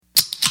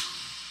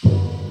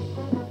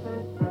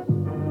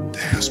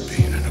has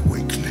been an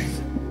awakening.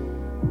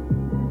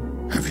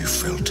 Have you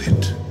felt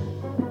it?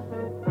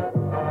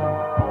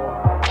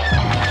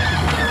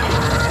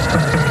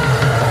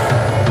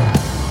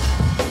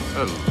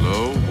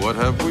 Hello, what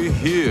have we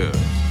here?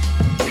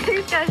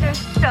 You guys are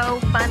so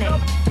funny.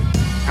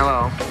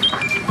 Hello.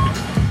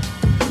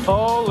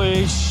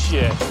 Holy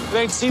shit. It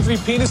ain't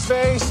C3 penis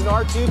face and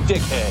R2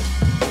 dickhead.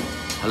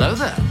 Hello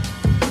there.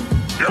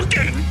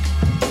 Looking?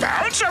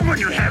 Found someone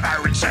you have, I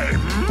would say.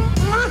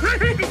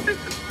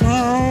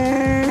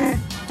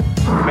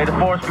 May the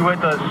force be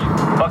with us.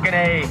 Fucking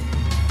A.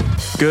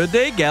 Good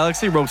day,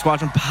 Galaxy Rogue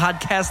Squadron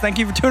podcast. Thank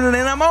you for tuning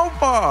in. I'm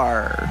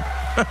Mopar.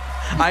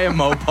 I am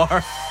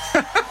Mopar.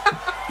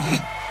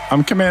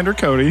 I'm Commander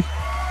Cody.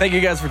 Thank you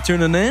guys for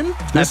tuning in.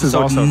 This is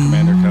also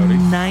Commander Cody.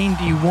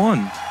 91.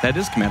 That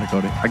is Commander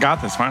Cody. I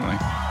got this finally.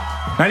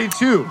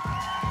 92.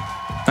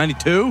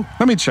 92?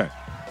 Let me check.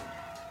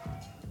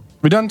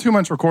 We've done too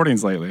much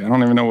recordings lately. I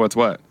don't even know what's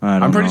what.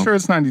 I'm pretty sure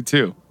it's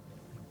 92.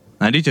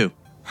 92.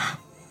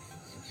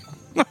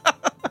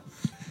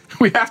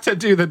 We have to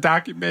do the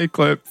document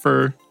clip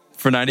for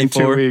 94 in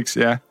 2 weeks.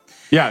 Yeah.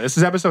 Yeah, this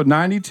is episode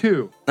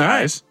 92. All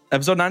right.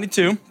 Episode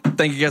 92.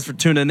 Thank you guys for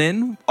tuning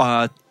in.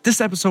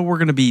 This episode, we're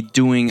going to be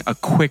doing a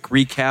quick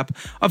recap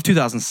of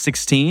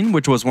 2016,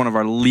 which was one of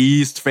our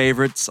least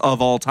favorites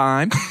of all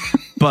time.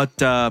 But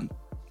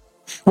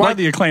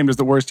widely acclaimed as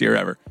the worst year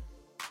ever.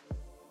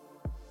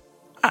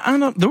 I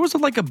don't know. There was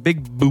like a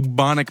big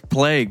bubonic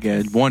plague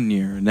one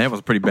year, and that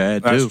was pretty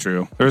bad, too. That's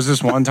true. There was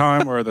this one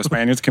time where the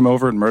Spaniards came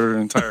over and murdered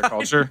an entire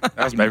culture.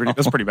 That's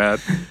pretty bad.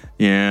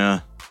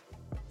 Yeah.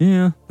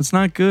 Yeah, it's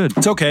not good.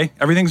 It's okay.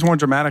 Everything's more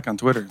dramatic on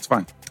Twitter. It's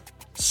fine.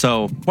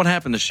 So, what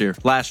happened this year?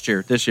 Last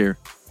year? This year?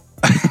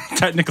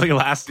 Technically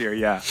last year,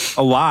 yeah.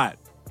 A lot.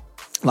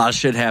 A lot of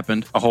shit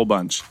happened. A whole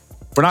bunch.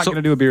 We're not going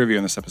to do a beer review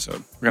in this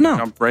episode. We're going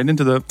to jump right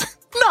into the...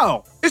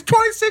 No! It's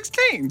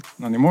 2016!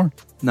 Not anymore.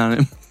 Not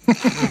anymore.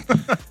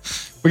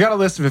 We got a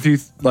list of a few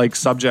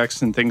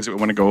subjects and things that we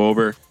want to go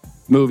over.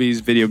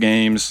 Movies, video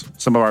games,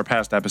 some of our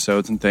past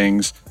episodes and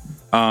things.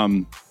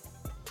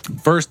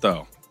 First,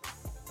 though,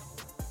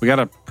 we got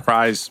a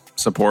prize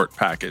support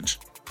package.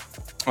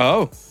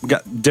 Oh. We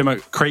got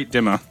Crate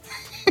Dimma.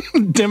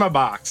 Dimma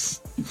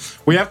box.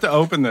 We have to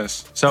open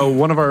this. So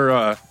one of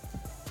our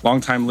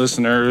longtime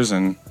listeners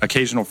and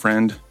occasional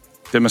friend,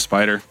 Dimma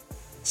Spider,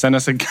 sent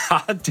us a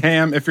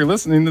goddamn, if you're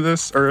listening to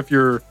this, or if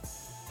you're...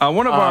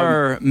 one of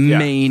our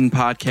main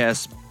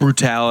podcast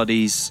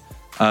brutalities,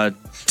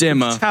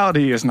 Dimma.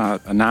 Brutality is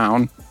not a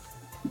noun.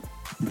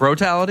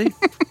 Brutality?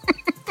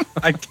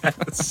 I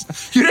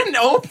guess. You didn't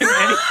open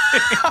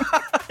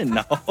anything.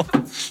 No.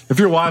 If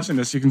you're watching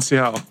this, you can see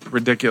how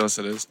ridiculous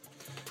it is.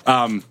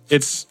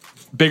 It's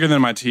bigger than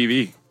my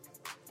TV.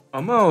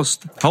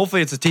 Almost.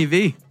 Hopefully it's a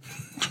TV.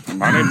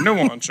 I need a new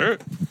one, sure.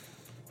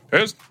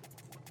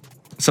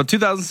 So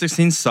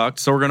 2016 sucked,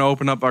 so we're going to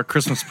open up our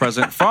Christmas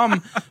present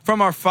from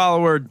our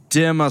follower,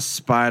 Dimma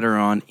Spider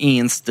on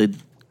Insta.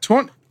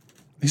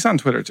 He's on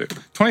Twitter, too.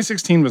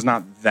 2016 was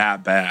not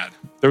that bad.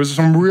 There was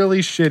some really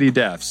shitty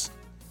deaths.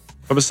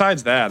 But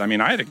besides that, I mean,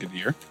 I had a good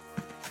year.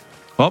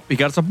 Well, he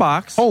got us a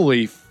box.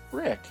 Holy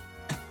frick.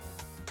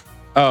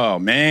 Oh,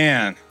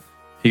 man.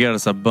 He got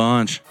us a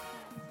bunch.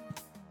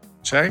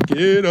 Check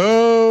it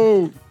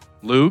out.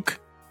 Luke.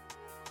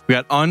 We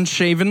got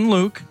unshaven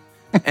Luke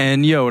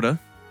and Yoda.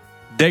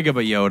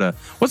 Dagobah Yoda.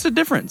 What's the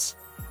difference?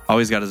 Oh,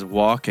 he's got his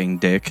walking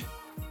dick.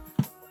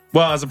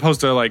 Well, as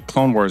opposed to,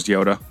 Clone Wars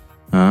Yoda.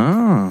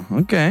 Oh,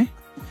 okay.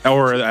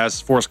 Or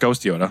as Force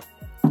Ghost Yoda.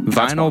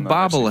 Vinyl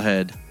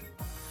bobblehead.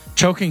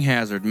 Choking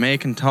hazard. May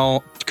contain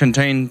small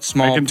parts.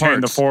 May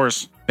contain the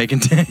Force. May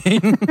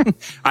contain.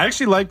 I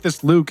actually like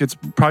this Luke. It's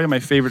probably my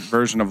favorite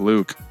version of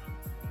Luke.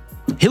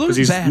 He looks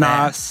he's badass.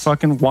 Not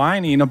fucking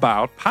whining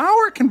about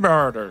power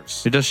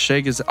converters. He does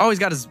shake his... Oh, he's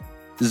got his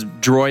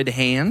droid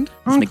hand.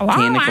 His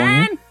mechanical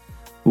hand.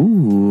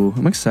 Ooh,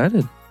 I'm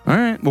excited. All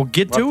right, we'll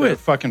get to it.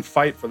 Fucking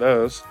fight for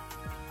those.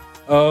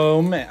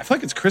 Oh, man. I feel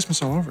like it's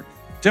Christmas all over.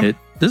 This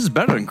is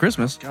better than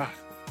Christmas. God.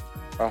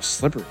 Oh,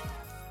 slippery.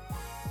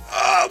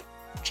 Oh,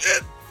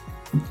 shit.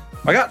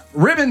 I got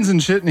ribbons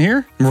and shit in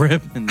here.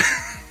 Ribbons.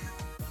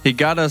 He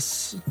got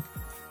us...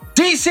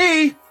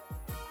 DC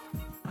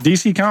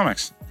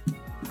Comics.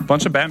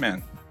 Bunch of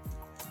Batman.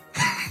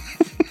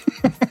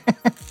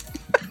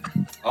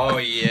 Oh,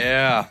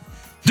 yeah.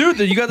 Dude,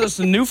 you got us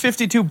a new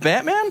 52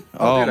 Batman?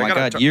 Oh, dude, my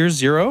God. Year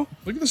zero?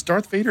 Look at this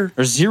Darth Vader.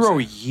 Or 0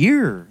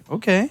 year.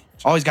 Okay.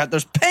 Oh, he's got...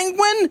 There's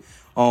Penguin?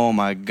 Oh,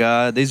 my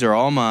God. These are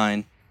all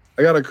mine.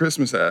 I got a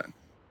Christmas hat.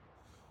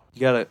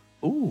 You got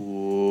a...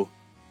 Ooh.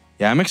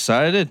 Yeah, I'm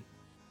excited.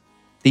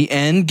 The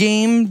end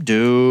game?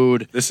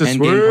 Dude. This is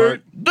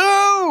sweet.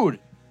 Dude!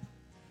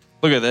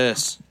 Look at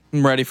this.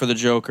 I'm ready for the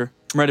Joker.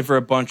 I'm ready for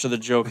a bunch of the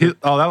Joker.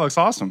 Oh, that looks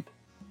awesome.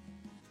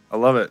 I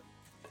love it.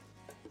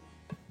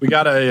 We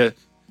got a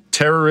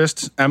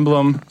terrorist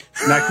emblem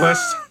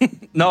necklace.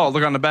 No,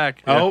 look on the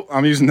back. Oh, yeah.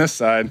 I'm using this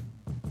side.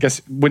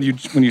 Guess when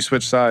you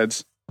switch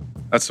sides.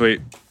 That's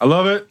sweet. I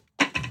love it.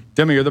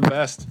 Demi, you're the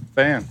best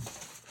fan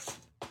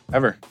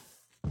ever.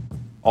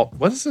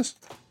 What is this?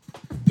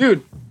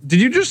 Dude,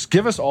 did you just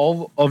give us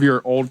all of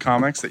your old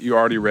comics that you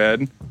already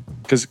read?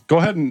 Because go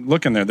ahead and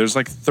look in there. There's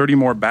like 30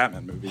 more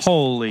Batman movies.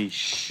 Holy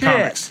shit.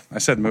 Comics. I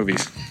said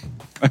movies.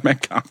 I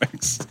meant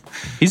comics.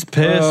 He's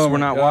pissed. Oh We're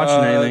my not God.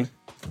 watching anything.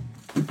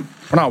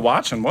 We're not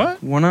watching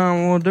what?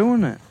 We're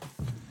doing it.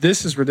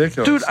 This is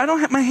ridiculous. Dude, I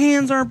don't have, my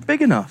hands aren't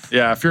big enough.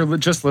 Yeah, if you're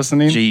just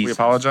listening, we Jesus.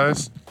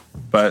 apologize.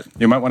 But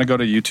you might want to go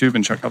to YouTube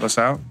and check all this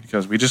out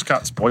because we just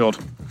got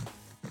spoiled.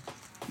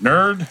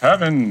 Nerd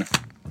heaven.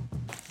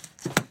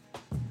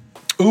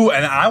 Ooh,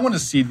 and I want to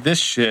see this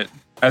shit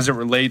as it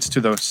relates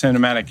to the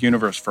cinematic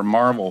universe for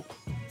Marvel.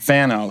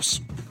 Thanos.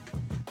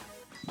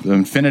 The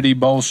Infinity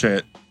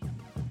bullshit.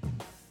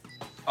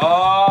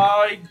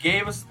 Oh, he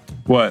gave us...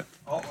 What?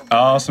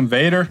 Oh, some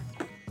Vader.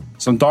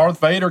 Some Darth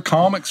Vader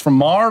comics from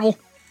Marvel.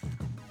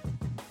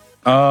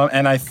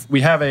 And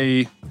we have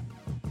a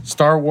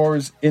Star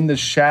Wars In the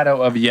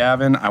Shadow of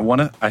Yavin.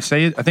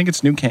 I think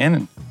it's new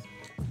canon.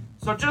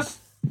 So just...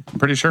 I'm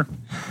pretty sure.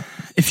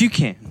 If you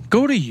can,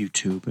 go to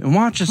YouTube and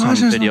watch this on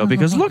video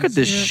because look at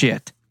this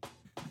shit.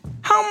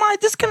 How am I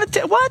just gonna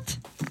take... What?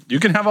 You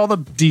can have all the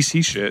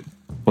DC shit.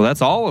 Well,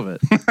 that's all of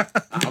it.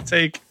 I'll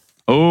take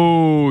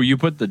You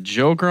put the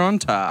Joker on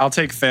top. I'll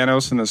take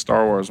Thanos and the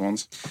Star Wars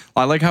ones.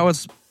 I like how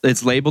it's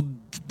labeled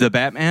the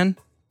Batman,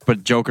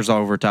 but Joker's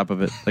all over top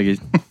of it. Like,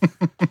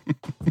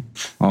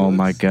 oh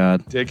my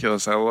God,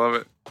 Ridiculous. I love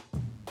it.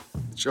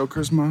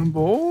 Joker's my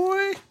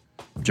boy.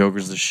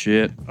 Joker's the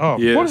shit. Oh,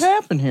 Yes. what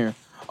happened here?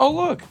 Oh,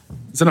 look.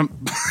 Is it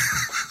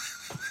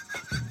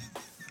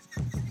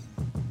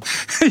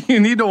you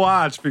need to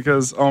watch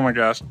because, oh my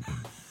gosh.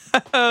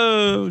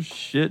 Oh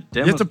shit!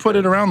 You have to put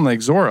it around like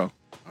Zorro.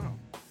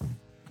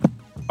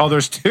 Oh,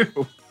 there's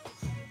two.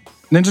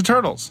 Ninja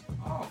Turtles.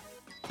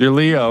 You're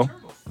Leo.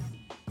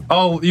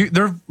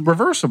 They're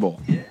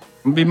reversible. Yeah.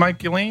 Be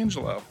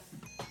Michelangelo.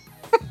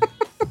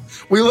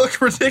 We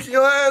look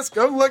ridiculous.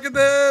 Go look at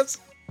this.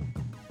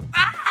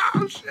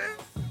 Oh, shit.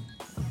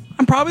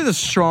 I'm probably the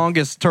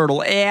strongest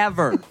turtle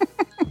ever.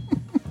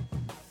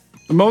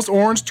 The most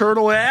orange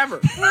turtle ever.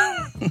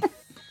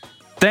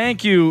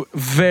 Thank you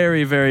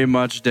very, very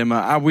much,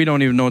 Dimma. We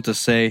don't even know what to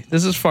say.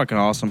 This is fucking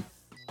awesome.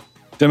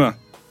 Dimma.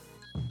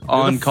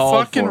 Uncalled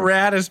the fucking for.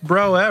 raddest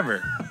bro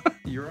ever.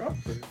 You're up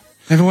there.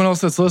 Everyone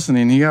else that's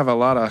listening, you have a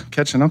lot of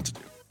catching up to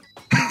do.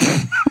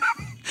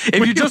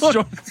 If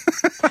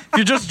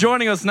you're just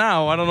joining us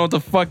now, I don't know what the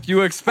fuck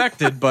you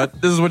expected,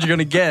 but this is what you're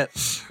gonna get.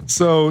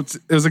 So it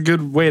was a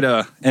good way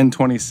to end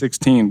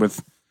 2016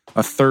 with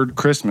a third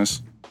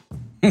Christmas.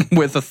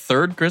 With a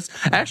third Christmas.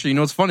 Actually, you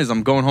know what's funny is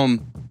I'm going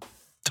home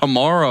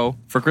tomorrow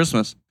for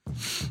Christmas.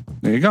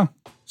 There you go.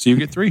 So you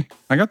get 3.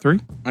 I got 3.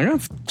 I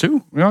got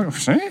 2. We all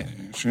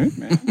shit,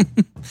 man.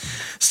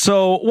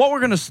 So what we're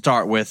going to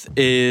start with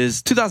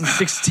is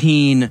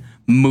 2016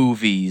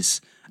 movies.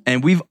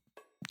 And we've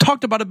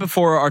talked about it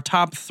before, our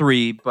top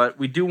 3, but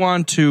we do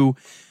want to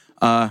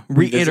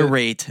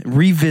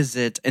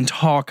revisit, and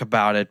talk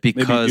about it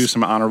because... Maybe do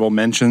some honorable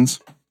mentions.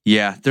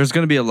 Yeah, there's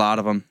going to be a lot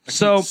of them.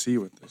 So see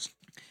with this.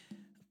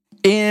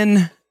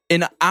 In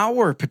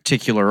our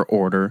particular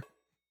order,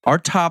 our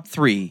top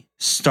 3,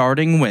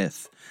 starting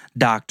with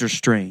Doctor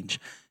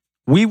Strange.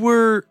 We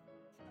were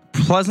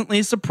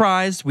pleasantly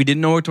surprised. We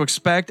didn't know what to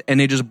expect, and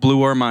they just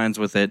blew our minds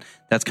with it.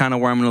 That's kind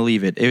of where I'm going to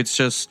leave it. It's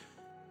just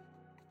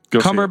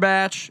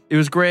Cumberbatch. It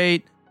was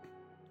great.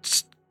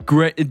 It's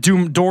great.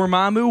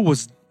 Dormammu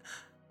was...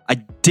 I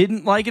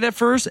didn't like it at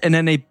first, and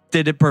then they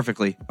did it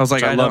perfectly. I was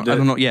like, I don't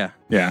know. Yeah.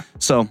 Yeah.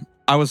 So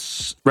I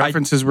was...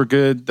 References were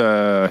good.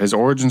 His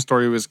origin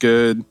story was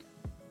good.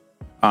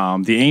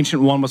 The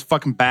Ancient One was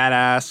fucking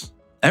badass.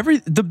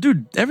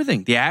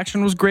 Everything. The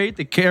action was great.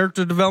 The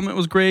character development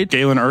was great.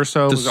 Galen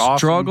Erso was awesome. The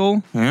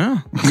struggle.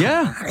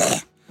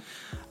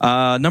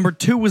 Yeah. Number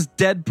 2 was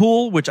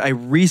Deadpool, which I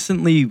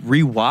recently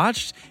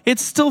rewatched.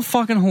 It's still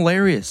fucking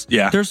hilarious.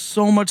 Yeah. There's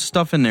so much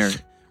stuff in there.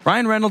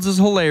 Ryan Reynolds is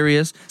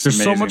hilarious. There's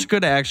amazing. so much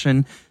good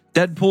action.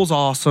 Deadpool's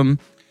awesome.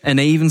 And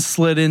they even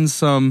slid in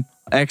some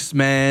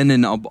X-Men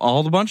and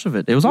all the bunch of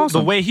it. It was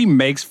awesome. The way he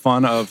makes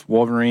fun of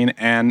Wolverine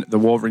and the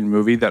Wolverine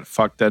movie that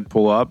fucked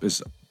Deadpool up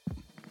is...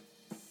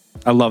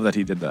 I love that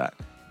he did that.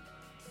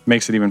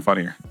 Makes it even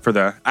funnier for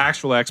the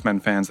actual X-Men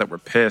fans that were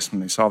pissed when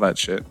they saw that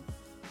shit.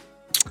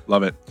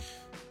 Love it.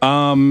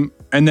 And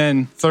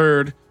then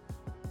third,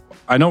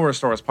 I know we're a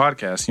Star Wars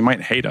podcast. You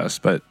might hate us,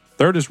 but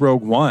third is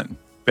Rogue One.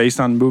 Based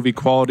on movie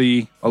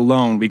quality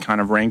alone, we kind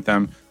of rank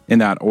them in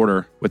that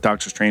order with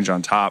Doctor Strange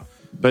on top.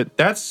 But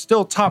that's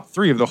still top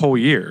 3 of the whole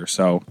year.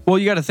 So, well,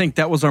 you got to think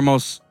that was our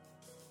most...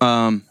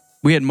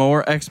 we had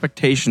more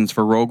expectations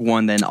for Rogue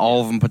One than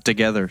all of them put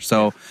together.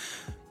 So...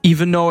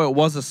 Even though it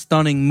was a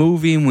stunning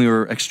movie and we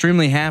were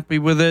extremely happy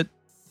with it,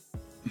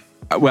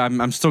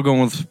 I'm still going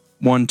with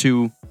 1,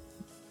 2,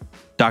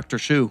 Dr.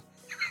 Shoe.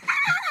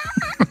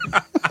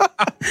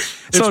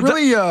 It's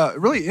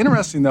really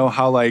interesting, though,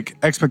 how like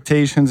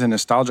expectations and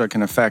nostalgia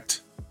can affect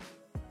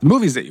the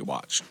movies that you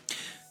watch.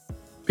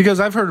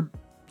 Because I've heard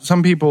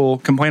some people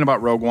complain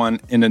about Rogue One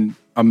in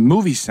a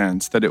movie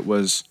sense, that it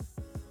was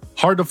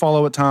hard to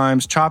follow at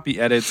times, choppy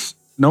edits,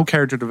 no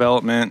character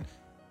development.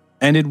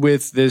 ended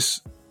with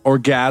this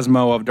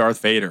orgasmo of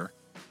Darth Vader.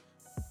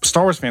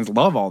 Star Wars fans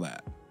love all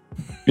that.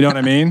 You know what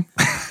I mean?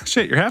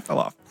 Shit, your hat fell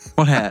off.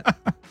 What hat?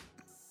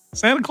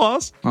 Santa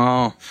Claus.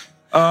 Oh.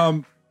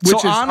 Which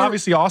is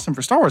obviously awesome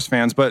for Star Wars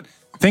fans, but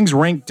things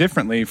rank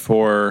differently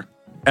for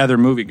other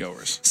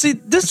moviegoers. See,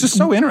 this is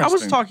so interesting. I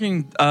was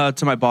talking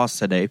to my boss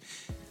today,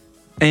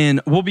 and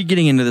we'll be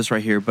getting into this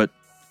right here, but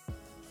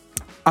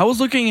I was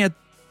looking at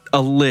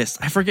a list.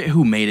 I forget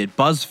who made it,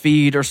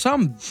 BuzzFeed or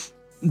some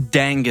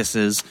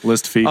danguses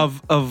list feed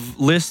of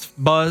List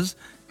Buzz.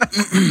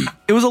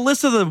 It was a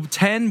list of the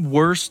 10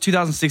 worst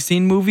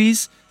 2016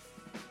 movies,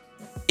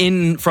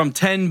 from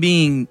 10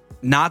 being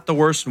not the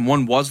worst and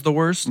 1 was the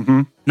worst.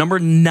 Mm-hmm. Number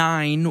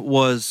 9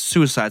 was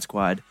Suicide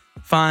Squad.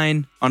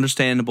 Fine,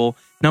 understandable.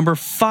 Number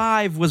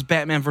 5 was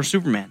Batman vs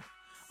Superman.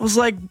 I was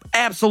like,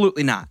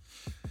 absolutely not.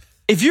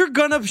 If you're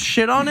gonna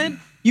shit on it,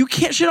 you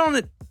can't shit on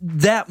it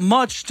that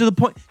much to the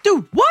point.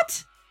 Dude,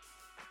 what?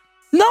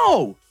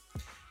 No.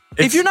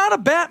 If you're not a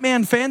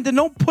Batman fan, then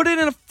don't put it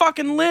in a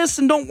fucking list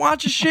and don't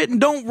watch a shit and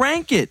don't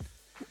rank it.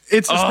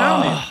 It's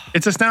astounding.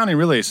 It's astounding,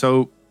 really.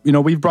 So, you know,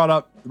 we've brought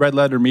up Red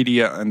Letter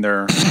Media and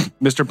their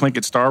Mr.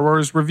 Plinkett Star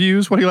Wars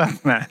reviews. What are you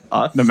laughing at?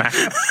 The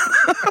math.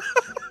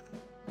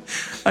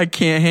 I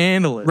can't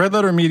handle it. Red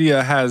Letter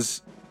Media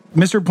has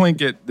Mr.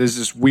 Plinkett. There's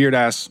this weird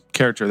ass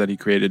character that he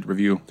created,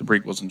 review the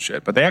prequels and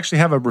shit. But they actually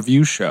have a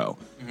review show.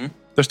 Mm-hmm.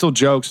 There's still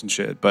jokes and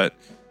shit, but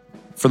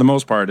for the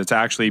most part, it's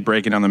actually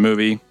breaking down the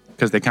movie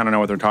because they kind of know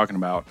what they're talking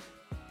about.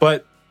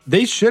 But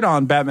they shit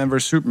on Batman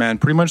vs Superman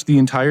pretty much the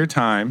entire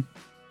time,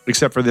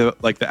 except for the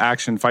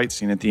action fight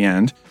scene at the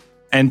end.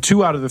 And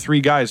 2 out of the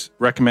 3 guys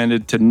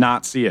recommended to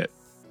not see it.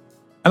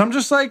 And I'm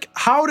just like,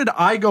 how did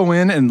I go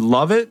in and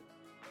love it?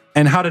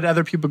 And how did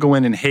other people go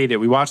in and hate it?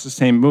 We watched the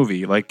same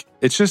movie. Like,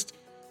 it's just,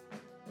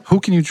 who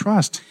can you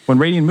trust when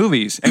rating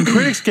movies? And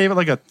critics gave it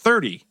like a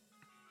 30.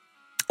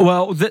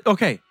 Well,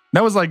 okay.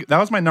 That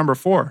was my number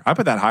 4. I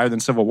put that higher than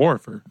Civil War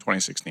for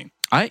 2016.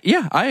 I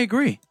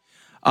agree.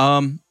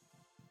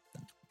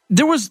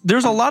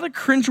 There's a lot of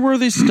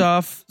cringeworthy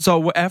stuff.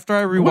 So after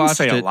I rewatched I wouldn't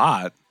say it, a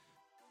lot.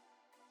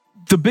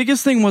 The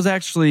biggest thing was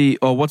actually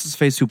what's his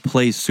face who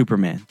plays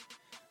Superman.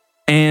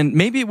 And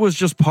maybe it was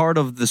just part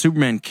of the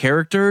Superman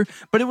character,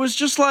 but it was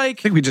just like,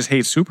 I think we just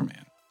hate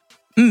Superman.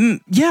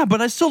 Yeah,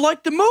 but I still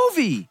like the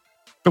movie.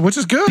 But which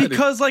is good.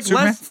 Because like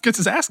Superman gets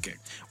his ass kicked.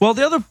 Well,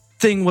 the other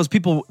thing was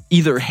people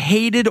either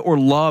hated or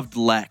loved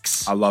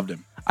Lex. I loved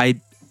him.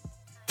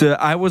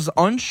 I was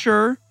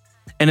unsure,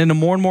 and then the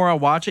more and more I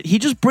watch it, he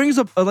just brings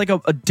up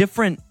a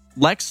different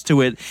Lex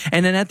to it,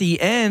 and then at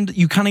the end,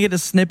 you kind of get a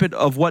snippet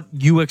of what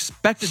you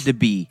expected to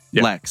be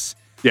Lex.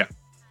 Yeah.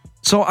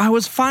 So I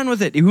was fine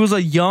with it. He was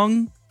a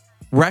young,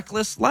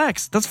 reckless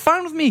Lex. That's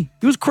fine with me.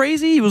 He was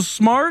crazy. He was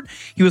smart.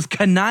 He was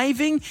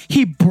conniving.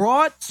 He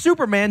brought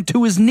Superman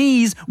to his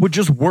knees with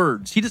just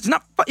words. He doesn't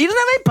have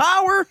any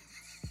power.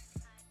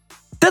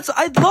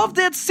 I love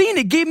that scene.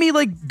 It gave me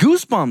like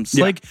goosebumps.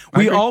 Yeah, like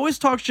we always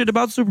talk shit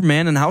about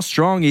Superman and how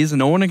strong he is, and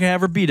no one can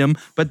ever beat him.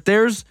 But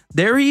there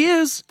he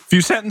is.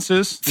 Few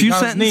sentences.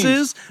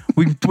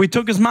 We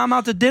took his mom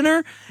out to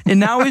dinner, and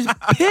now he's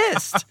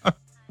pissed.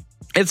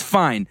 It's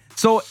fine.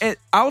 So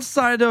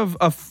outside of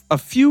a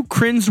few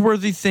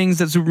cringeworthy things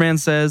that Superman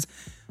says,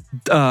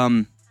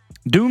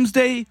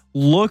 Doomsday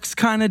looks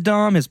kind of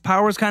dumb. His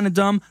power's kind of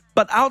dumb.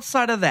 But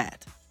outside of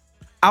that,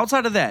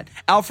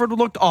 Alfred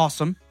looked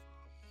awesome.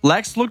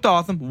 Lex looked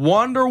awesome.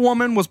 Wonder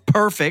Woman was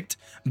perfect.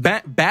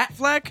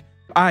 Batfleck,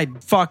 I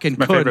fucking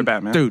couldn't. My favorite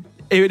Batman. Dude,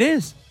 it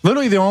is.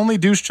 Literally the only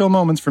douche chill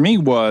moments for me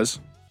was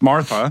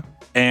Martha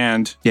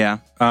and I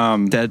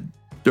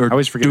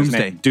always forget his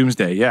name.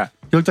 Doomsday, yeah.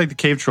 He looked like the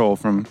cave troll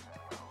from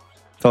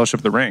Fellowship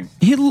of the Ring.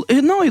 He looked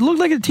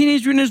like a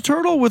Teenage Mutant Ninja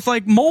Turtle with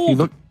like mold. He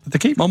looked like the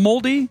cave. A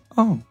moldy.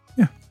 Oh,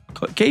 yeah.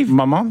 Cave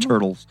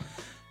turtles.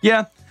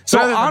 Yeah. So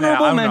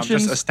honorable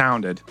mentions. I'm just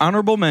astounded.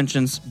 Honorable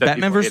mentions.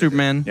 Batman vs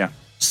Superman. Yeah.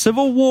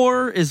 Civil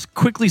War is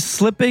quickly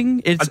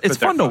slipping. It's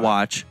fun to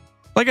watch.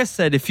 Like I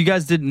said, if you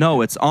guys didn't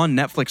know, it's on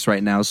Netflix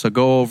right now. So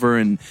go over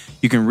and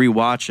you can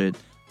rewatch it.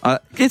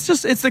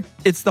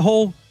 It's the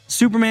whole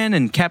Superman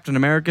and Captain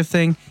America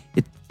thing.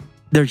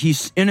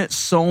 He's in it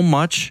so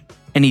much,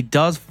 and he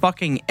does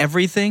fucking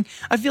everything.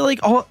 I feel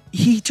like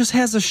he just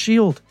has a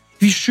shield.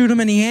 If you shoot him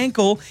in the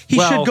ankle, he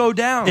should go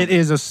down. It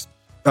is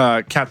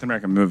a Captain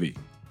America movie.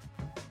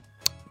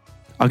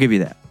 I'll give you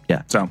that.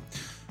 Yeah. So.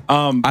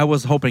 I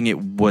was hoping it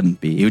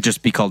wouldn't be. It would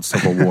just be called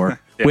Civil War,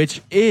 yeah.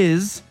 Which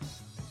is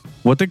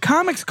what the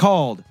comic's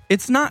called.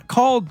 It's not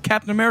called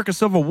Captain America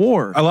Civil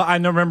War. I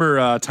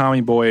remember Tommy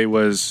Boy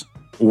was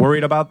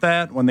worried about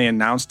that when they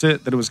announced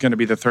it, that it was going to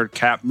be the third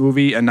Cap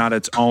movie and not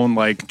its own,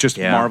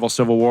 Marvel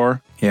Civil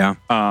War. Yeah.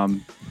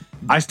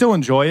 I still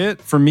enjoy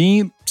it. For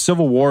me,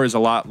 Civil War is a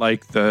lot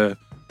like the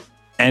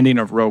ending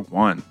of Rogue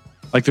One.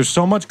 Like, there's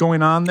so much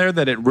going on there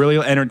that it really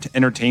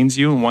entertains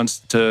you and wants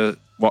to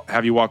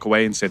have you walk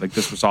away and say, like,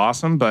 this was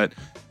awesome. But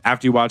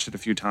after you watch it a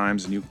few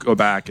times and you go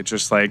back, it's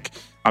just like,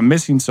 I'm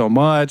missing so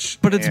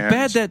much. But it's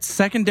bad that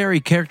secondary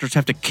characters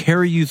have to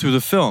carry you through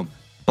the film.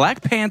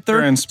 Black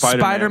Panther, and Spider-Man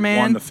Spider-Man,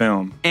 won the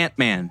film.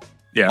 Ant-Man.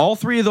 Yeah. All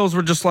three of those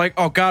were just like,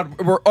 oh God,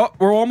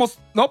 we're almost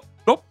nope.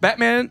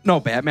 Batman, no,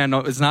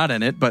 it's not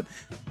in it, but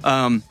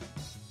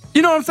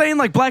you know what I'm saying?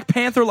 Like Black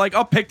Panther, like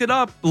picked it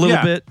up a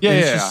little bit. Yeah,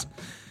 It's yeah. just-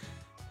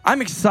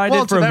 I'm excited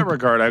Well, for to that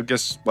regard, I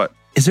guess what?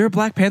 Is there a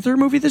Black Panther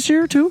movie this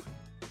year too?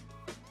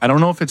 I don't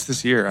know if it's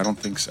this year. I don't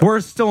think so. We're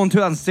still in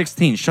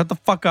 2016. Shut the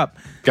fuck up,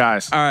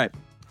 Guys, all right.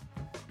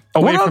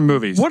 away What from o-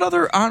 movies. What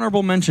other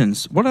honorable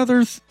mentions? What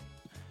other?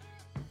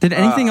 Did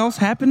anything else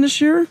happen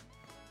this year?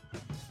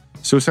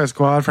 Suicide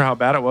Squad for how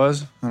bad it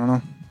was. I don't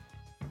know.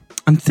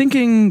 I'm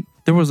thinking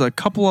there was a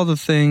couple other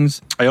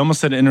things. I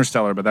almost said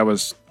Interstellar, but that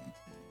was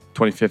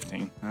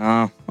 2015.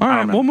 All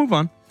right, know. we'll move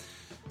on.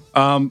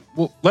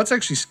 Well, let's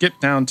actually skip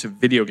down to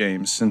video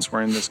games since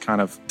we're in this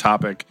kind of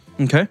topic.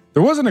 Okay.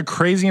 There wasn't a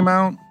crazy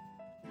amount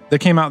that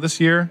came out this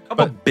year, A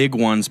couple but big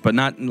ones, but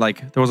not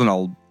like there wasn't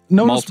a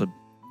Notice-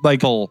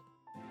 multiple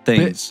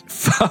things.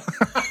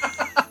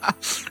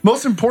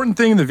 most important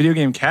thing in the video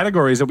game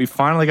category is that we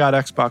finally got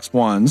Xbox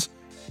Ones.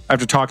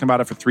 After talking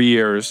about it for 3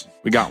 years,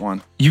 we got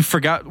one. You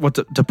forgot what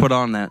to put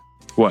on that.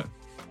 What?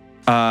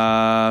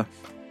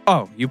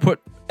 You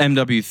put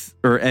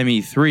or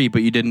ME3,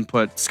 but you didn't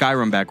put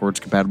Skyrim backwards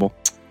compatible.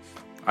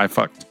 I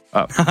fucked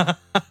up.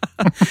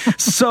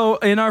 So,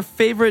 in our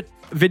favorite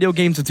video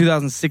games of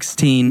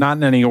 2016, Not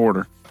in any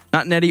order.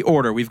 not in any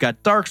order, we've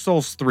got Dark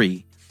Souls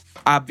 3.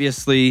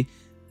 Obviously,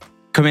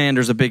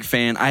 Commander's a big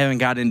fan. I haven't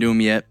got into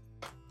him yet.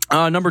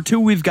 Number 2,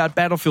 we've got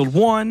Battlefield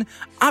 1.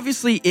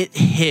 Obviously, it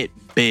hit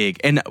big,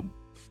 and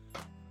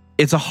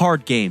it's a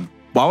hard game.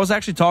 Well, I was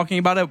actually talking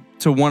about it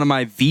to one of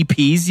my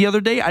VPs the other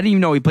day. I didn't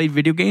even know he played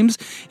video games.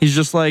 He's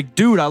just like,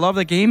 dude, I love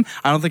that game.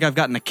 I don't think I've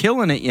gotten a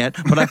kill in it yet,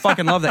 but I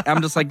fucking love that.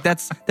 I'm just like,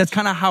 that's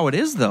kind of how it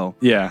is, though.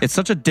 Yeah. It's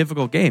such a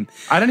difficult game.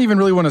 I didn't even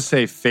really want to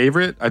say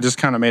favorite. I just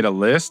kind of made a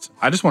list.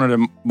 I just wanted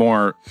to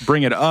more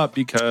bring it up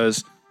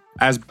because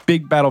as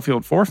big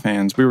Battlefield 4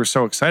 fans, we were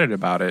so excited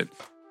about it.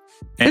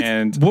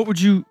 And What would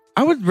you...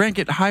 I would rank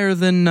it higher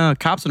than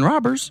Cops and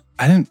Robbers.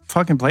 I didn't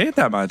fucking play it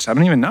that much. I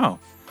don't even know.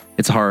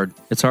 It's hard.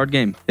 It's a hard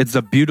game. It's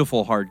a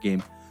beautiful hard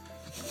game.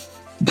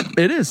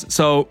 It is.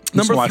 So,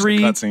 number watch the 3,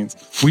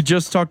 cutscenes. we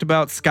just talked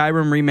about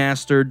Skyrim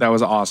Remastered. That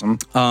was awesome.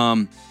 The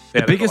added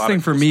a biggest lot thing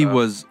of for cool me stuff.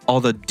 was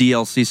all the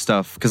DLC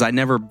stuff because I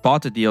never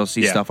bought the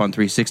DLC Yeah. stuff on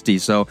 360.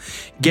 So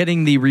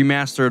getting the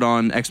remastered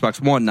on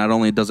Xbox One, not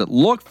only does it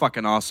look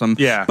fucking awesome,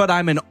 Yeah. but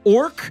I'm an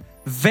orc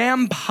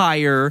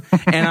vampire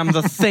and I'm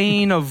the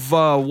Thane of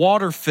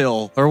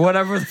Waterfill or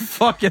whatever the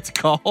fuck it's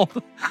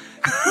called.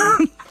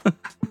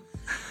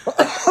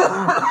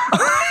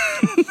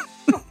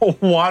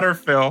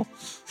 Waterfill.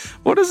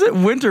 What is it?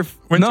 Winter.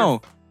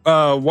 No.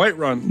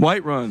 Whiterun.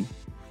 Whiterun.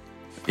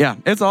 Yeah,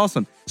 it's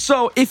awesome.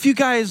 So if you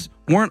guys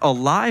weren't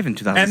alive in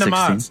 2016. And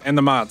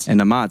the mods. And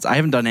the mods. I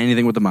haven't done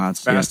anything with the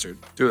mods. yet. Bastard.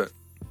 Do it.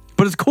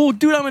 But it's cool.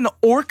 Dude, I'm an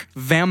orc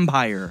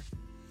vampire.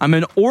 I'm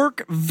an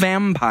orc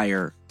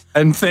vampire.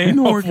 And Thane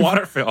of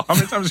Waterfill. How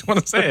many times do you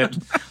want to say it?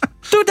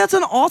 Dude, that's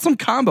an awesome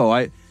combo.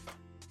 I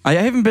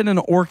haven't been an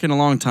orc in a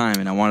long time,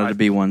 and I wanted to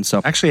be one.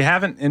 So Actually,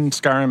 haven't in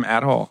Skyrim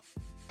at all.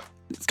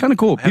 it's kind of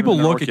cool. People been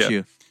an look orc at yet.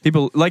 you.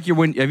 People like you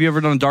when. Have you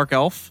ever done a dark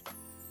elf?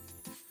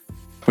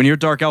 When you're a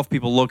dark elf,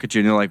 people look at you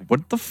and you're like,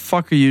 "What the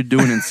fuck are you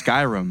doing in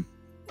Skyrim?"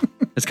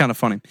 It's kind of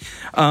funny.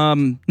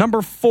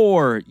 Number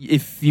 4,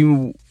 if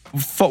you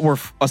were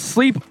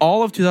asleep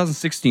all of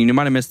 2016, you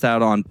might have missed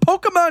out on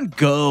Pokemon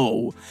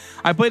Go.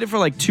 I played it for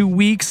like 2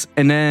 weeks,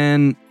 and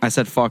then I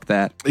said, "Fuck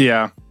that."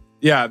 Yeah.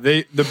 Yeah.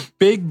 The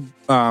big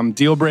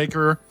deal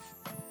breaker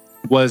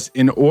was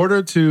in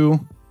order to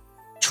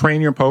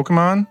train your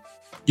Pokemon,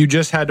 you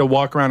just had to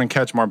walk around and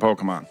catch more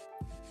Pokemon.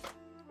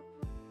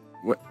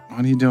 What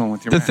are you doing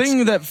with your The mask?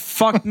 thing that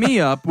fucked me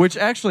up, which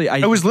actually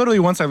It was literally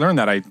once I learned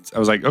that, I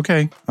was like,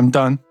 okay, I'm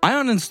done. I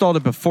uninstalled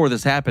it before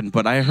this happened,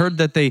 but I heard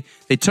that they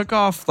took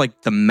off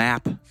like the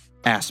map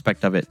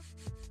aspect of it.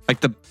 Like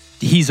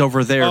he's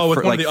over there. Oh, with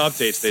for, one like, of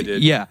the updates they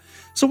did. Yeah.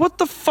 So what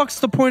the fuck's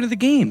the point of the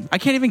game? I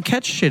can't even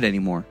catch shit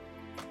anymore.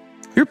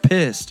 You're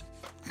pissed.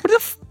 What the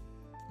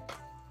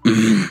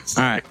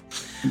All right.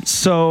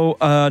 So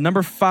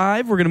number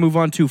 5, we're gonna move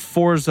on to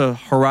Forza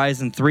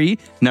Horizon 3.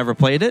 Never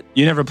played it.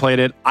 You never played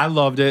it. I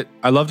loved it.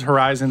 I loved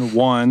Horizon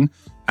 1,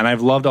 and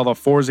I've loved all the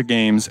Forza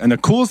games. And the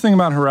coolest thing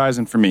about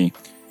Horizon for me,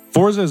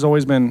 Forza has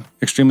always been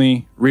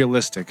extremely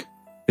realistic.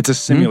 It's a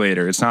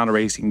simulator. It's not a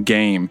racing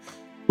game,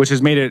 which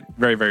has made it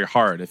very, very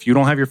hard. If you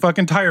don't have your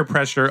fucking tire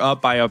pressure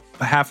up by a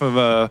half of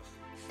a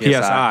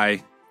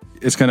PSI,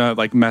 it's going to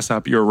like mess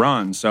up your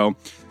run. So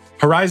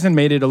Horizon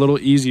made it a little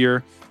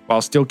easier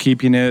while still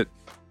keeping it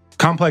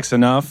complex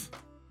enough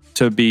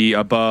to be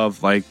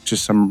above like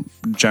just some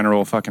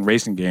general fucking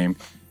racing game.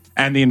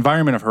 And the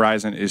environment of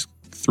Horizon is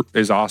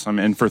awesome.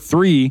 And for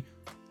 3,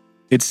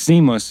 it's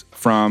seamless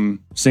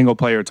from single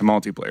player to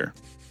multiplayer.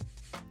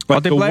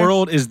 But the Multiplayer?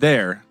 world is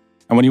there.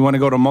 And when you want to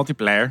go to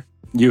multiplayer,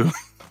 you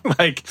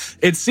like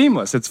it's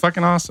seamless. It's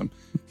fucking awesome.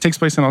 It takes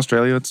place in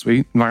Australia. It's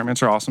sweet.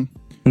 Environments are awesome.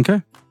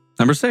 Okay.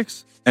 Number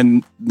 6.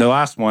 And the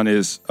last one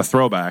is a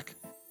throwback.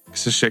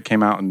 Because this shit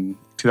came out in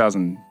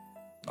 2000.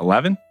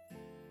 11.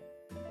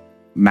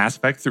 Mass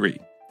Effect 3.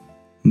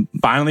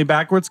 Finally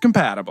backwards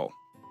compatible.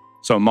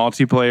 So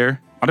multiplayer.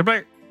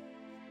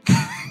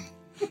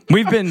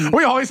 We've been... Are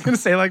we always going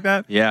to say it like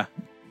that? Yeah.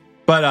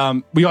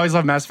 But we always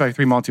love Mass Effect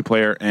 3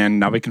 multiplayer, and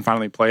now we can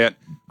finally play it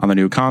on the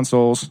new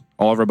consoles.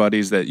 All of our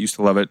buddies that used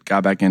to love it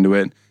got back into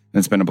it, and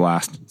it's been a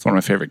blast. It's one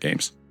of my favorite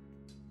games.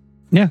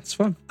 Yeah, it's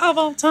fun. Of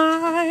all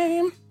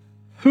time.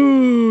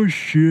 Oh,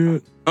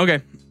 shit.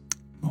 Okay.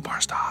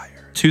 Mobar's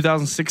tired.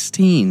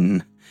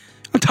 2016.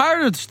 I'm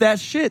tired of that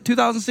shit.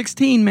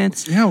 2016, man.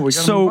 Yeah, we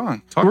gotta move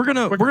on.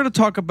 We're gonna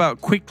talk about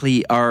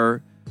quickly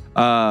our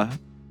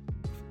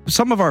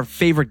some of our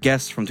favorite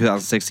guests from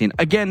 2016.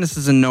 Again, this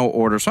is in no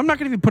order, so I'm not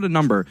going to even put a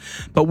number.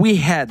 But we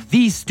had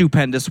the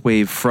Stupendous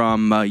Wave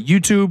from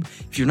YouTube.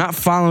 If you're not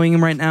following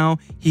him right now,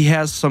 he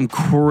has some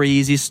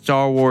crazy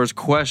Star Wars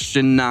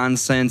question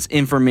nonsense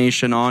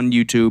information on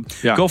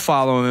YouTube. Yeah. Go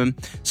follow him.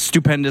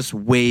 Stupendous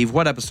Wave.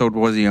 What episode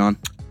was he on?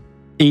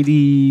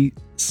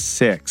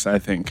 86, I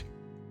think.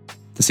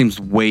 This seems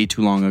way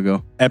too long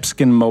ago.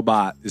 Epskin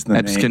Mobot is the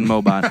name. Epskin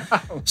Mobot.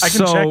 I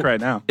can check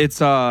right now.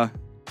 It's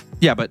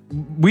yeah, but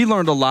we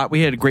learned a lot.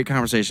 We had a great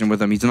conversation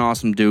with him. He's an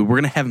awesome dude. We're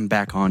gonna have him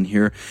back on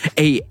here.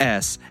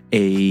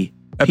 ASAP.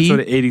 Episode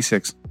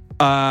 86.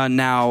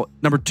 Now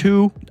number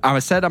 2. I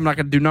said I'm not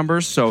gonna do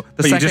numbers, so the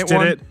But second you just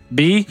one, did it.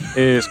 B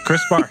is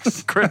Chris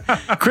Sparks.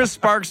 Chris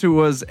Sparks, who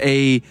was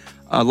a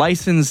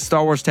licensed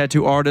Star Wars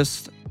tattoo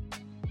artist.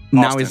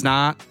 Now Austin. he's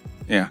not.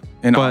 Yeah,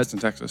 in But- Austin,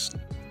 Texas.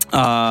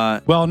 Uh,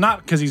 Well,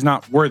 not because he's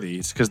not worthy.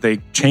 It's because they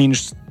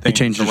changed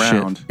things his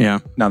around. shit. Yeah,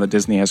 Now that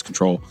Disney has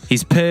control.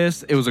 he's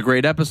pissed. It was a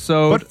great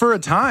episode. But for a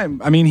time,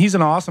 I mean, he's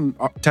an awesome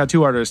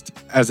tattoo artist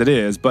as it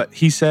is. But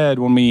he said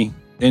when he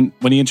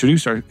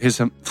introduced his,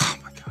 oh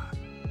my god,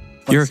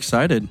 You're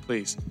excited.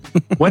 please.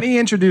 When he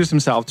introduced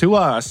himself to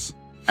us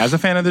as a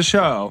fan of the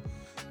show,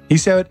 he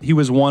said he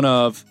was one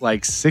of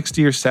like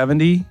 60 or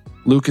 70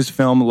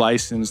 Lucasfilm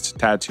licensed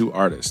tattoo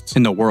artists,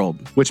 In the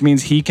world. which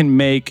means he can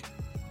make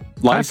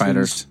Fighters.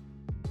 licensed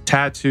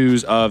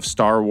tattoos of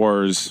Star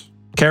Wars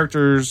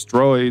characters,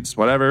 droids,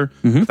 whatever,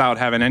 without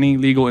having any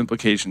legal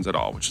implications at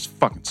all, which is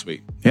fucking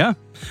sweet. Yeah.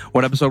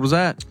 What episode was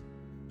that?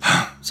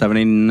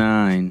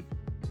 79.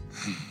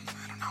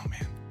 Oh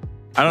man,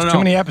 I don't know. too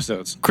many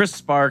episodes. Chris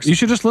Sparks. You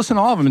should just listen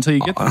to all of them until you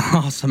get them.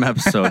 Awesome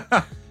episode.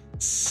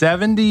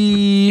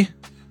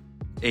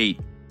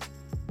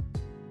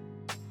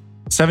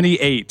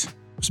 78.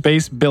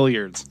 Space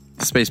Billiards.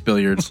 Space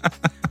Billiards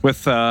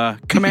with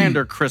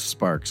Commander Chris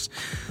Sparks.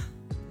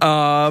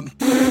 What?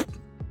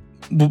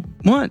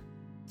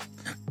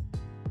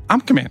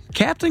 I'm Commander.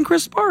 Captain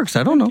Chris Sparks.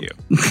 I don't know.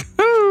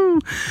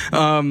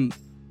 I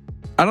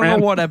don't know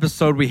what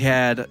episode we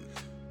had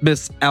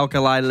Miss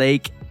Alkali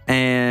Lake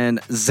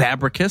and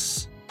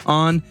Zabricus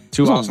on.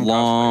 Two It was awesome a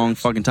long cosplayers.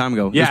 fucking time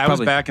ago. Yeah, I was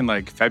probably- back in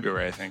like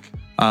February, I think.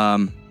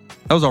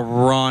 That was a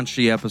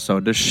raunchy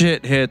episode. The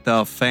shit hit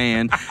the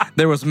fan.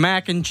 There was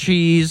mac and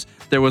cheese.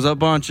 There was a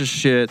bunch of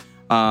shit.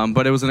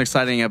 But it was an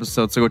exciting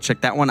episode, so go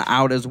check that one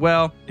out as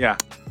well. Yeah.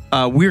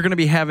 We're going to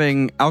be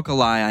having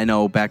Alkali, I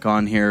know, back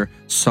on here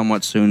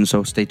somewhat soon,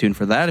 so stay tuned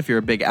for that if you're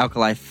a big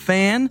Alkali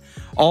fan.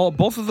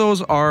 Both of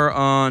those are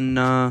on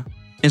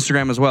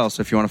Instagram as well,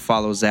 so if you want to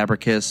follow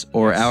Zabricus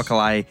or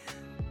Alkali_Lake,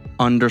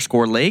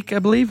 I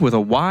believe, with a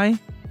Y.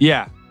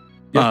 Yeah.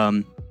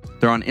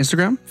 They're on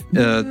Instagram.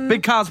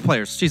 Big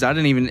cosplayers. Jeez, I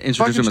didn't even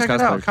introduce them as Check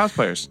it out.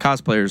 cosplayers.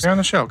 Cosplayers. They're on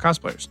the show.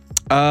 Cosplayers.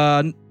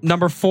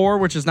 Number 4,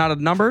 which is not a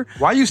number,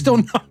 Why are you still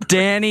not?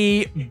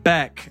 Danny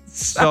Beck.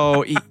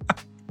 So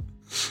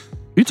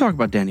you talk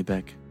about Danny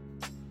Beck.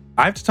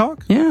 I have to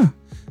talk? Yeah.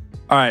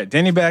 All right.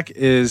 Danny Beck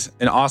is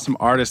an awesome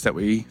artist that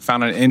we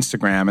found on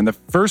Instagram. And the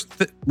first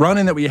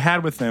run-in that we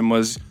had with him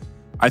was,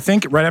 I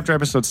think right after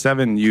episode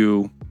 7,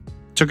 you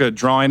took a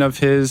drawing of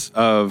his,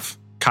 of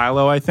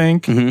Kylo, I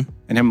think, and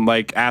him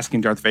like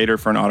asking Darth Vader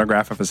for an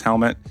autograph of his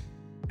helmet,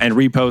 and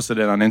reposted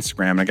it on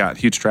Instagram. And it got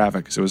huge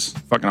traffic because it was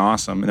fucking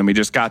awesome. And then we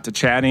just got to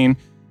chatting,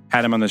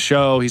 had him on the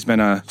show. He's been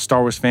a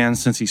Star Wars fan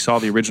since he saw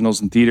the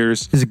originals in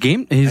theaters. He's a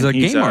game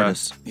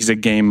artist. He's a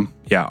game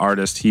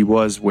artist. He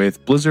was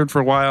with Blizzard for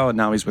a while, and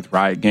now he's with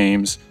Riot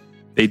Games.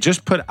 They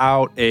just put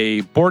out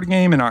a board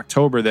game in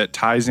October that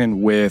ties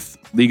in with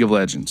League of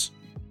Legends.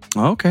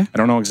 Oh, okay. I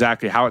don't know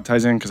exactly how it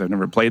ties in because I've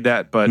never played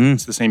that, but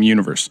it's the same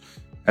universe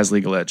as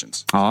League of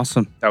Legends.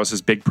 Awesome. That was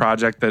his big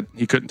project that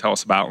he couldn't tell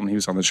us about when he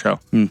was on the show.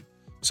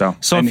 So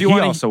if you he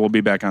wanna- also will be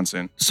back on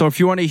soon. So if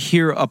you want to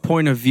hear a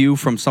point of view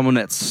from someone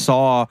that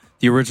saw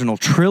the original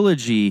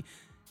trilogy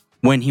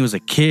when he was a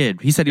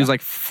kid, he said he was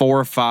like 4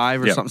 or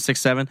 5 or Yep. something,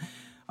 6, 7.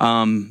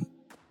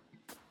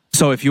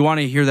 So if you want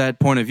to hear that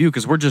point of view,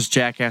 because we're just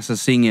jackasses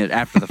seeing it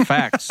after the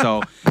fact.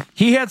 So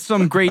he had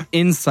some great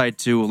insight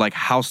to like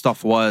how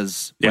stuff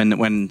was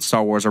when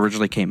Star Wars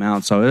originally came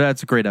out. So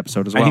that's a great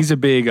episode as well. And he's a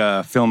big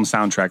film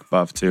soundtrack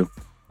buff too.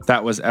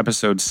 That was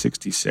episode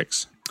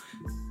 66.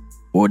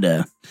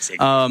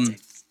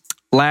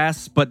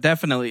 Last but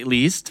definitely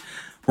least,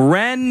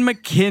 Ren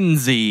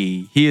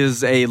McKenzie. He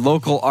is a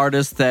local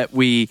artist that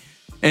we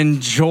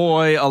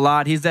enjoy a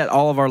lot. He's at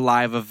all of our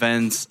live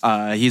events.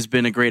 He's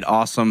been a great,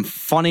 awesome,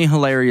 funny,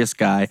 hilarious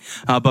guy.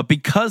 But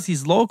because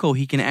he's local,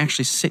 he can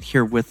actually sit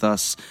here with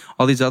us.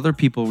 All these other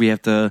people we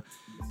have to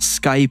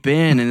Skype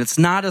in, and it's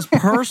not as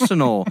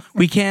personal.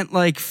 We can't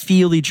like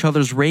feel each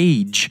other's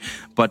rage.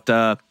 But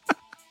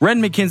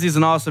Ren McKenzie's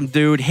an awesome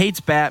dude. Hates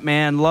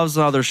Batman, loves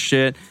other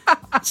shit.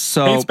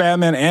 So Hates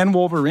Batman and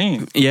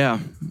Wolverine. Yeah.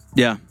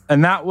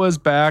 And that was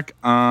back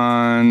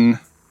on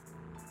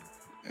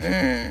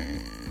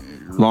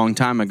long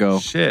time ago.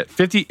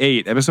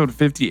 58, episode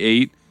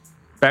 58,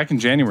 back in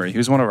January. He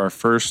was one of our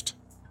first.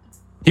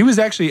 He was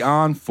actually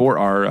on for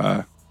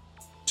our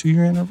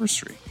 2-year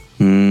anniversary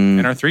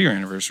and our 3-year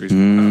anniversary.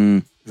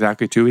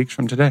 Exactly 2 weeks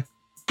from today.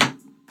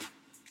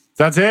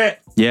 That's it.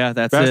 Yeah,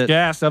 that's Best it.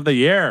 guest of the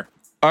year.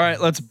 All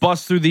right, let's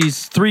bust through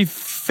these 3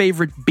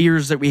 favorite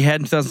beers that we had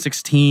in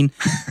 2016.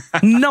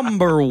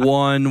 Number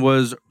 1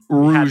 was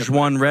Rouge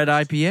One Red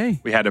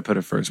IPA. We had to put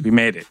it first. We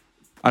made it.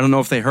 I don't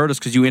know if they heard us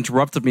because you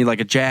interrupted me like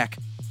a jack.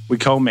 We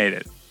co-made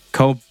it.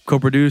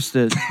 Co-produced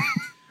it.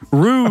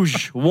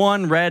 Rouge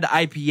One Red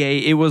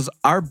IPA. It was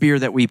our beer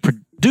that we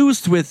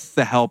produced with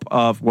the help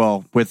of,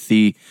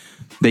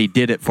 they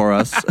did it for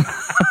us.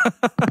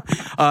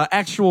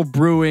 Actual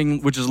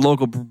Brewing, which is a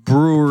local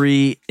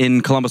brewery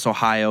in Columbus,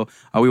 Ohio.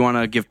 We want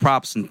to give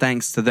props and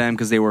thanks to them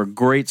because they were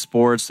great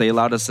sports. They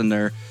allowed us in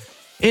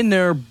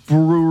their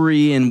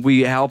brewery, and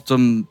we helped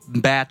them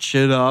batch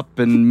it up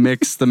and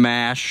mix the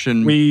mash.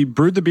 And we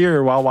brewed the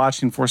beer while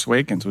watching Force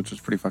Awakens, which was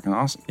pretty fucking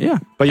awesome. Yeah.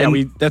 But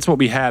yeah, that's what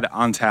we had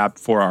on tap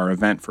for our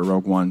event for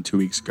Rogue One 2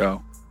 weeks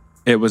ago.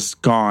 It was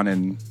gone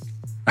in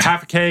a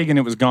half a keg, and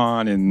it was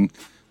gone in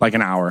like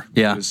an hour.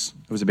 Yeah.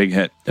 It was a big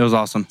hit. It was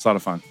awesome. It's a lot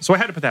of fun. So I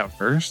had to put that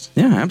first.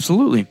 Yeah,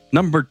 absolutely.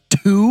 Number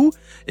 2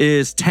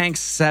 is Tank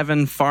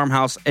 7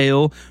 Farmhouse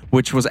Ale,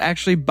 which was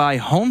actually by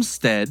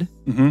Homestead,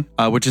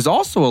 which is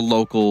also a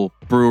local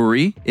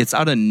brewery. It's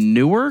out of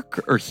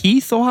Newark or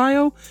Heath,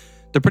 Ohio.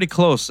 They're pretty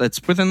close.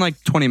 It's within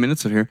like 20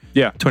 minutes of here.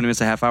 Yeah. 20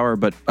 minutes, a half hour.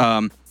 But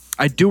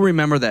I do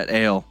remember that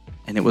ale,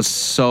 and it was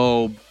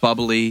so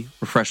bubbly,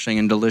 refreshing,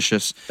 and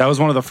delicious. That was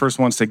one of the first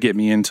ones to get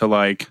me into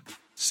like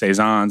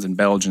Saisons and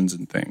Belgians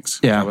and things.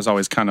 Yeah. I was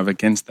always kind of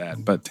against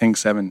that, but Tank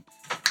 7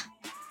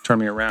 turned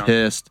me around.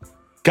 Pissed.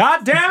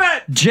 God damn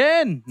it!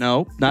 Gin.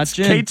 No, not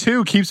gin.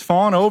 K2 keeps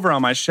falling over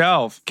on my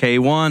shelf.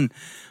 K1.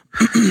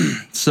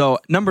 So,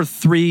 number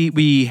 3,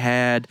 we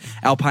had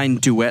Alpine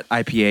Duet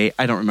IPA.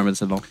 I don't remember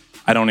this at all.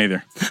 I don't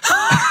either.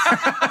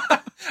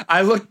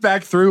 I looked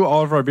back through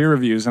all of our beer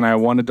reviews, and I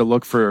wanted to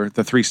look for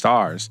the 3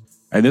 stars.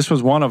 And this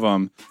was one of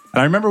them.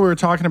 And I remember we were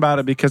talking about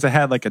it because it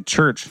had like a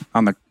church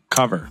on the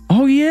cover.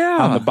 Oh, yeah.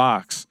 On the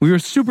box. We were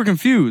super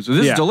confused.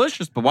 This is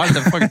delicious, but why is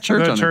that fucking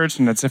church on church,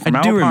 and it's from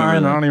I do Alpine, remember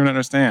and that. I don't even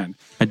understand.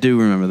 I do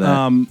remember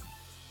that.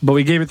 But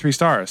we gave it 3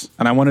 stars.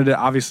 And I wanted to,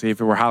 obviously, if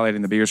we were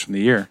highlighting the beers from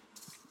the year,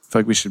 I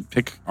feel like we should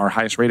pick our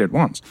highest rated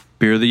ones.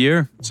 Beer of the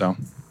year. So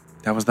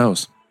that was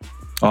those.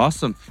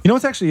 Awesome. You know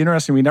what's actually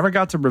interesting? We never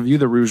got to review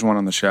the Rouge one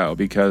on the show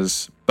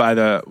because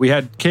we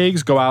had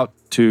kegs go out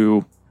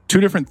to 2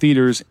 different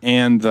theaters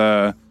and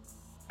the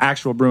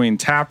actual brewing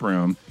tap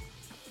room.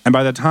 And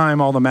by the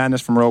time all the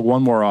madness from Rogue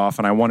One wore off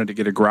and I wanted to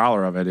get a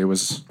growler of it, it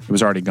was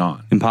already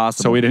gone.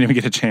 Impossible. So we didn't even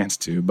get a chance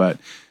to. But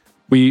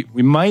we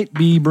might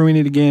be brewing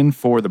it again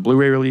for the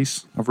Blu-ray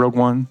release of Rogue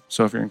One.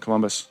 So if you're in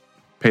Columbus,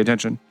 pay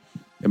attention.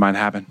 It might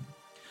happen.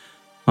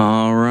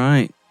 All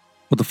right.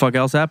 What the fuck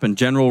else happened?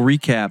 General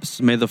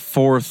recaps. May the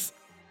 4th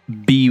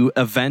be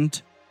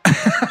event.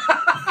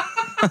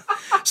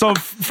 So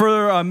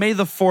for May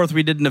the 4th,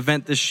 we did an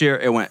event this year.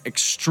 It went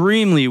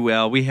extremely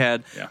well. We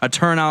had a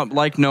turnout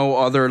like no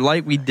other.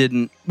 Like we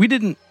didn't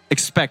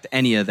expect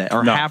any of that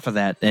or half of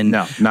that. And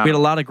we had a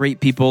lot of great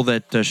people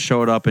that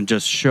showed up and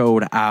just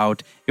showed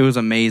out. It was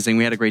amazing.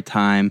 We had a great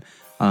time.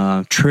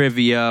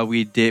 Trivia.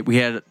 We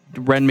had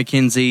Ren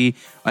McKenzie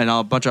and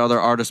a bunch of other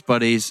artist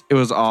buddies. It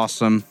was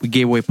awesome. We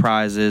gave away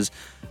prizes.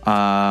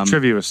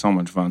 Trivia was so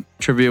much fun.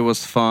 Trivia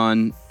was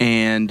fun.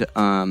 And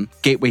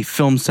Gateway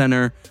Film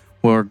Center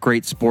were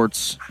great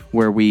sports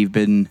where we're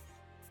going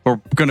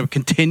to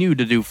continue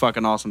to do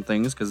fucking awesome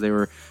things because they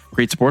were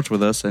great sports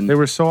with us. And they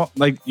were so,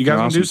 like, you guys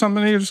want to do awesome.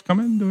 something? You just come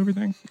in and do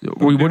everything.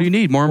 What do you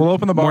need? We'll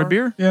open the bar. More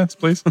beer? Yes,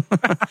 please.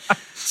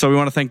 So we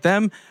want to thank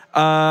them.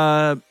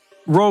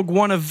 Rogue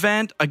One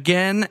event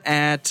again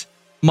at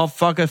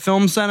Motherfucker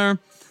Film Center.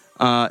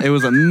 It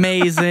was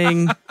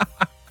amazing.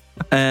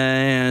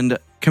 And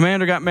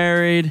Commander got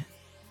married.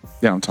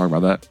 Yeah, don't talk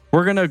about that.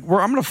 I'm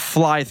gonna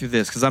fly through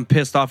this because I'm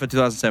pissed off at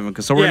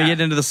 2007. So we're gonna get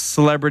into the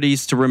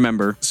celebrities to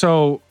remember.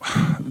 So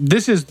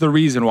this is the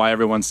reason why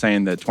everyone's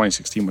saying that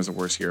 2016 was the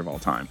worst year of all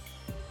time.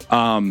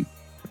 And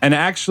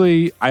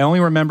actually, I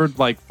only remembered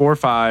like 4 or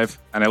 5,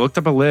 and I looked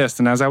up a list.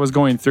 And as I was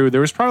going through,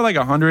 there was probably like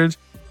 100.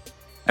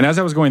 And as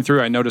I was going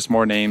through, I noticed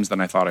more names than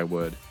I thought I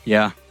would.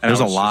 Yeah, and there's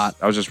a lot.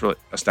 I was just really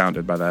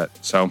astounded by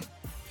that. So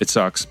it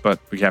sucks, but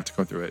we have to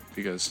go through it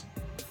because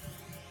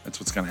that's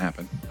what's gonna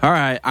happen. All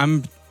right,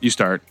 You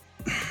start.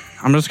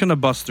 I'm just gonna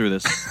bust through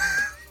this.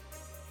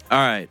 All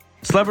right,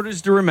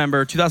 Celebrities to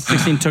remember,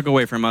 2016 took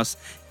away from us.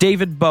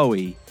 David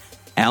Bowie,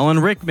 Alan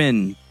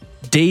Rickman,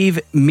 Dave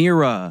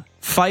Mirra,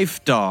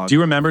 Phife Dog. Do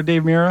you remember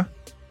Dave Mirra?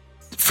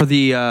 For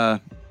the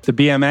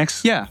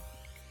BMX? yeah.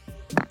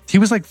 He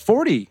was like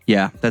 40.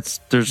 Yeah,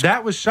 there's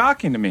That was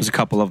shocking to me. a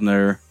couple of them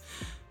there.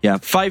 Yeah,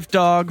 Phife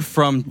Dog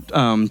from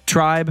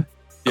Tribe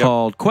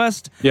called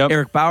Quest. Yep.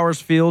 Eric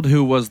Bowersfield,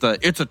 who was the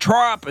It's a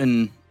Trap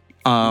and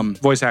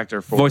Voice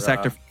actor for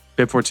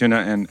Bib Fortuna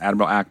and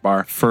Admiral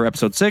Akbar. for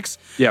episode 6.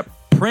 Yep.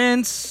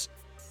 Prince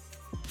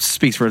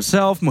speaks for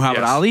himself. Muhammad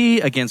Yes. Ali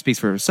again speaks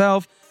for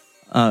himself.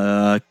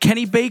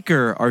 Kenny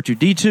Baker,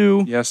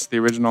 R2D2. Yes, the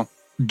original.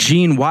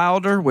 Gene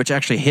Wilder, which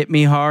actually hit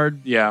me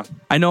hard. Yeah.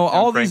 I know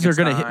all these are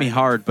going to hit me Frankenstein.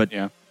 hard, but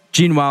Yeah.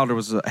 Gene Wilder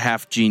was a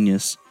half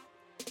genius.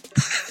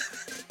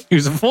 He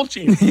was a full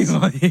genius.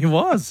 He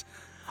was.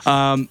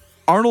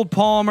 Arnold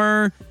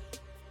Palmer,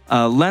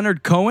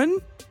 Leonard Cohen.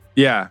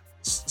 Yeah.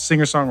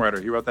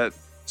 Singer-songwriter. He wrote that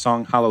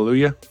song,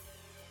 Hallelujah.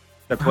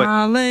 That played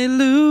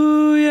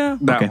Hallelujah.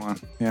 that Okay, one.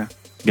 Yeah.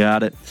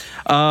 got it.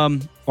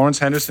 Lawrence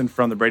Henderson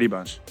from the Brady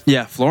Bunch.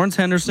 Yeah, Florence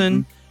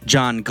Henderson,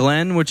 John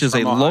Glenn, which is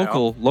From a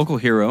Ohio. local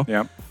hero.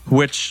 Yep.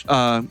 Which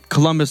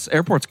Columbus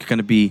Airport's going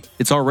to be.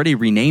 It's already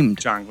renamed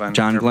John Glenn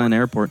Glenn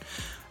Airport.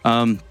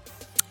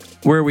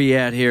 Where are we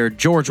at here?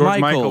 George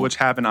Michael, which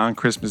happened on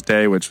Christmas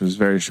Day, which was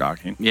very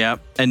shocking. yeah,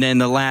 and then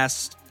the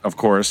last Of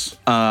course. two,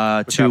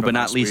 happened but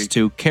not last least week.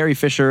 two, Carrie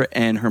Fisher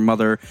and her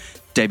mother,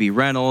 Debbie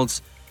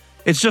Reynolds.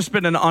 It's just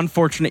been an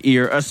unfortunate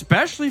year,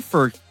 especially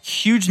for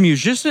huge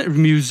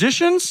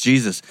musicians.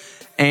 Jesus,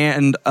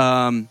 and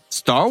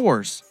Star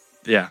Wars.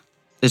 Yeah.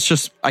 It's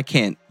just I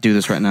can't do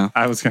this right now.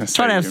 I was going to say.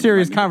 Trying to have you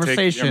serious might need to take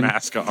conversation. Your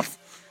mask off.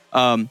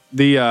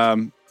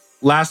 The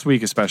last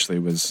week especially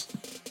was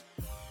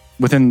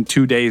within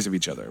 2 days of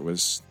each other. It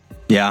was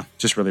Yeah.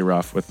 just really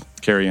rough with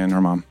Carrie and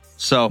her mom.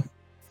 So,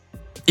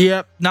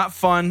 yep, not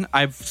fun.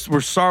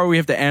 We're sorry we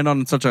have to end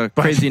on such a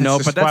crazy note,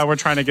 but that's why that's we're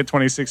trying to get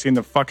 2016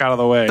 the fuck out of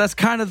the way. that's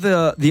kind of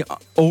the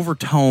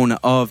overtone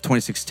of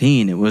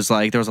 2016. It was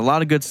like there was a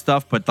lot of good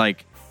stuff, but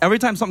like every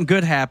time something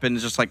good happened,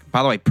 it's just like,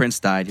 by the way,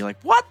 Prince died. You're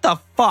like, what the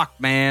fuck,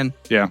 man?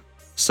 Yeah.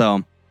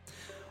 So,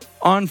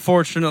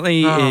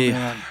 unfortunately,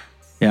 man.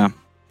 yeah.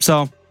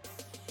 So,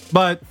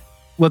 But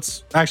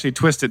let's actually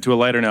twist it to a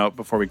lighter note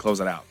before we close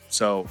it out.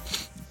 So,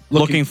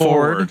 looking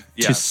forward to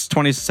yes.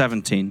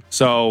 2017.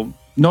 So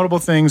notable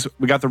things,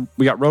 we got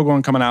Rogue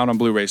One coming out on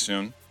Blu-ray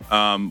soon.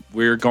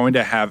 We're going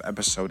to have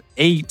episode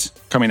 8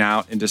 coming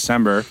out in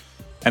December,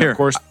 and Here, of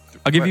course,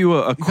 I'll give you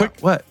a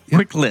quick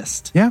quick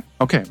list. Yeah,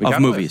 okay. We of got a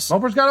movies. list.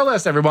 Roper's got a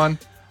list. Everyone.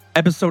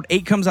 Episode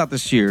 8 comes out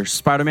this year.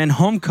 Spider-Man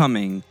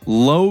Homecoming,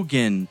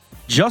 Logan,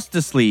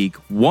 Justice League,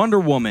 Wonder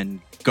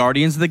Woman,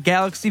 Guardians of the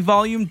Galaxy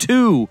Volume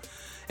 2,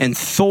 and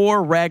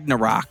Thor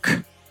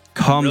Ragnarok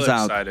comes Really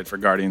out. excited for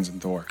Guardians and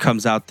Thor.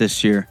 Comes out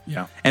this year.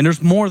 Yeah. And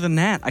there's more than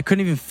that. I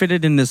couldn't even fit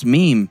it in this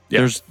meme.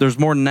 Yeah. There's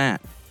more than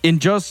that. In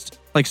just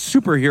like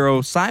superhero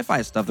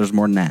sci-fi stuff, there's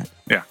more than that.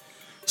 Yeah.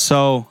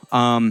 So,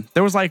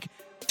 there was like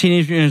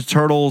Teenage Mutant Ninja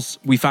Turtles,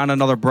 We Found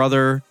Another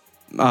Brother,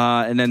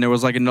 and then there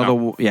was like another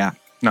No. Yeah.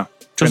 No.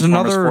 There's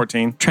Transformers another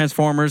 14.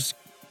 Transformers,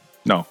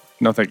 No,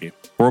 thank you.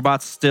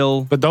 Robots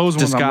Still But those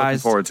ones I'm looking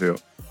Disguised. forward to.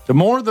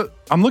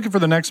 I'm looking for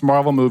the next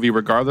Marvel movie,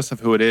 regardless of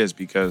who it is,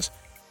 because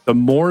the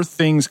more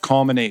things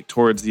culminate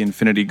towards the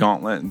Infinity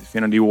Gauntlet and the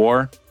Infinity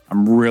War,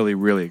 I'm really,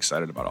 really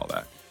excited about all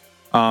that.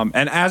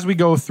 And as we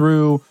go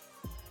through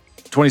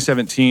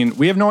 2017,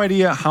 we have no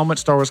idea how much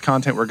Star Wars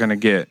content we're going to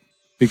get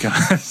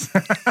because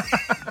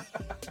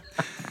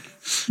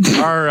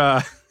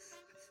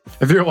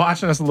if you're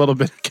watching us a little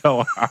bit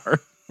ago,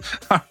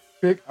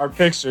 our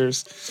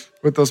pictures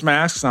with those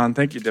masks on.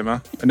 Thank you,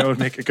 Dimma. I know it would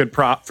make a good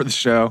prop for the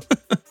show.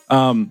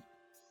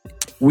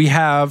 We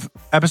have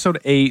episode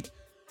 8.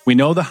 We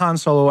know the Han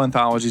Solo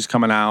anthology is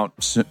coming out.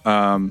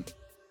 We're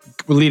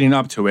leading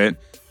up to it,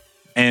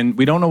 and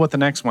we don't know what the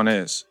next one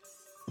is.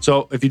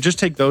 So if you just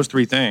take those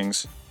 3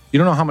 things, you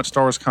don't know how much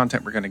Star Wars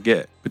content we're going to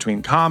get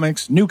between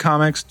comics, new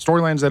comics,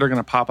 storylines that are going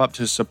to pop up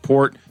to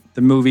support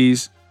the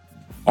movies.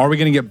 Are we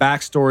going to get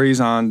backstories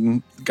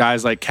on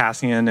guys like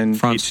Cassian and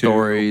Front K2,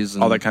 stories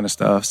and- all that kind of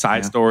stuff,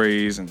 side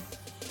stories and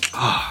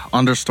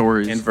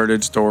Understories,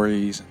 inverted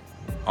stories, and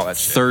all that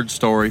shit. third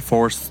story,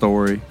 fourth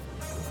story.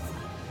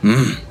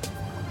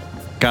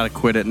 Gotta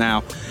quit it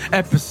now.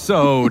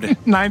 Episode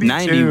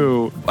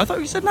 92. 90. I thought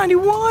you said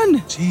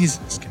 91.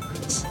 Jesus,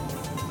 guys.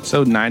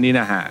 So 90 and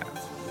a half.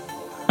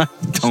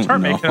 Don't Start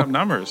know. making up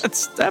numbers.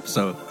 That's the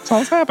episode. That's all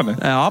that's happening.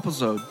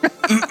 Episode.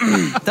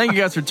 Thank you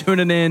guys for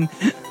tuning in.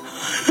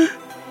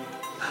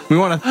 We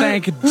want to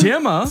thank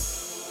Dimma.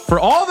 For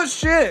all the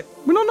shit.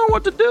 We don't know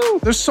what to do.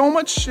 There's so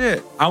much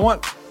shit. I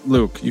want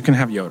Luke. You can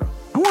have Yoda.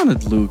 I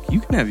wanted Luke. You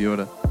can have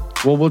Yoda.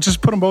 Well, we'll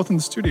just put them both in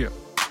the studio.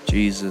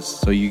 Jesus.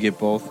 So you get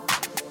both?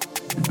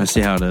 I see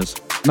how it is.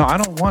 No, I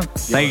don't want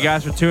Yoda. Thank you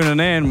guys for tuning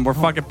in. We're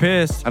fucking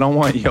pissed. I don't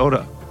want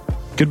Yoda.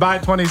 Goodbye,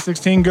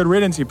 2016. Good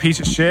riddance, you piece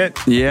of shit.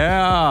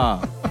 Yeah.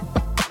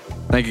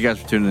 Thank you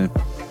guys for tuning in.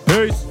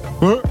 Peace.